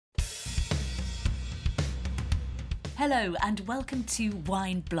Hello and welcome to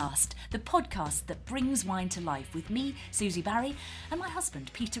Wine Blast, the podcast that brings wine to life with me, Susie Barry, and my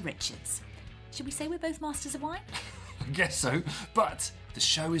husband, Peter Richards. Should we say we're both masters of wine? I guess so, but the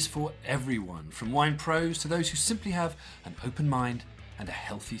show is for everyone, from wine pros to those who simply have an open mind and a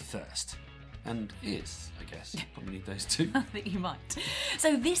healthy thirst. And ears, I guess. Probably need those too. I think you might.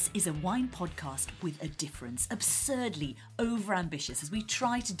 So this is a wine podcast with a difference, absurdly overambitious as we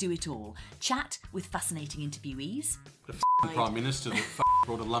try to do it all. Chat with fascinating interviewees. The Prime Minister that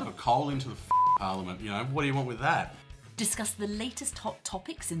brought a lump of coal into the Parliament, you know, what do you want with that? Discuss the latest hot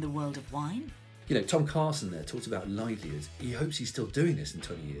topics in the world of wine. You know, Tom Carson there talked about livelihoods. He hopes he's still doing this in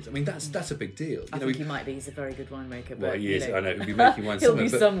 20 years. I mean, that's a big deal. I think he might be. He's a very good winemaker. Well, but, he is. you know, I know. He'll be making wine he'll somewhere.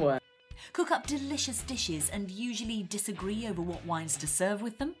 be somewhere. Cook up delicious dishes and usually disagree over what wines to serve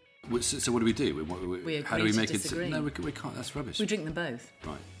with them. So what do we do? We How do we agree to make disagree. it? No, we can't. That's rubbish. We drink them both.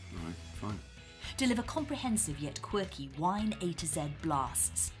 Right, all right, fine. Deliver comprehensive yet quirky wine A to Z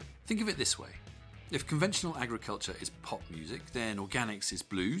blasts. Think of it this way. If conventional agriculture is pop music, then organics is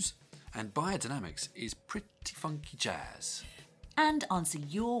blues, and biodynamics is pretty funky jazz. And answer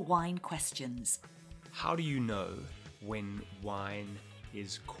your wine questions. How do you know when wine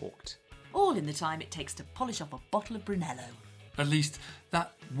is corked? All in the time it takes to polish off a bottle of Brunello. At least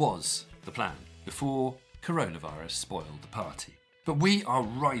that was the plan before coronavirus spoiled the party. But we are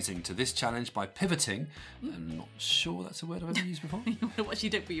rising to this challenge by pivoting. I'm not sure that's a word I've ever used before. What you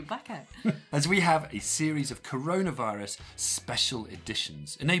don't put your back out. As we have a series of coronavirus special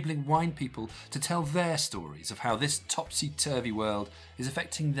editions, enabling wine people to tell their stories of how this topsy-turvy world is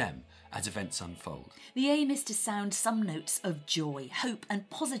affecting them as events unfold. The aim is to sound some notes of joy, hope and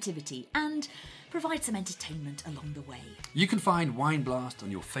positivity and provide some entertainment along the way. You can find Wine Blast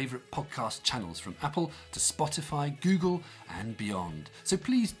on your favourite podcast channels from Apple to Spotify, Google and beyond. So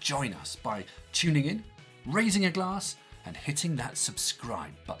please join us by tuning in, raising a glass and hitting that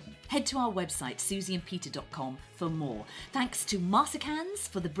subscribe button. Head to our website susieandpeter.com for more. Thanks to Mastercans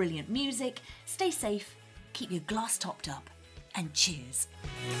for the brilliant music. Stay safe, keep your glass topped up and cheers.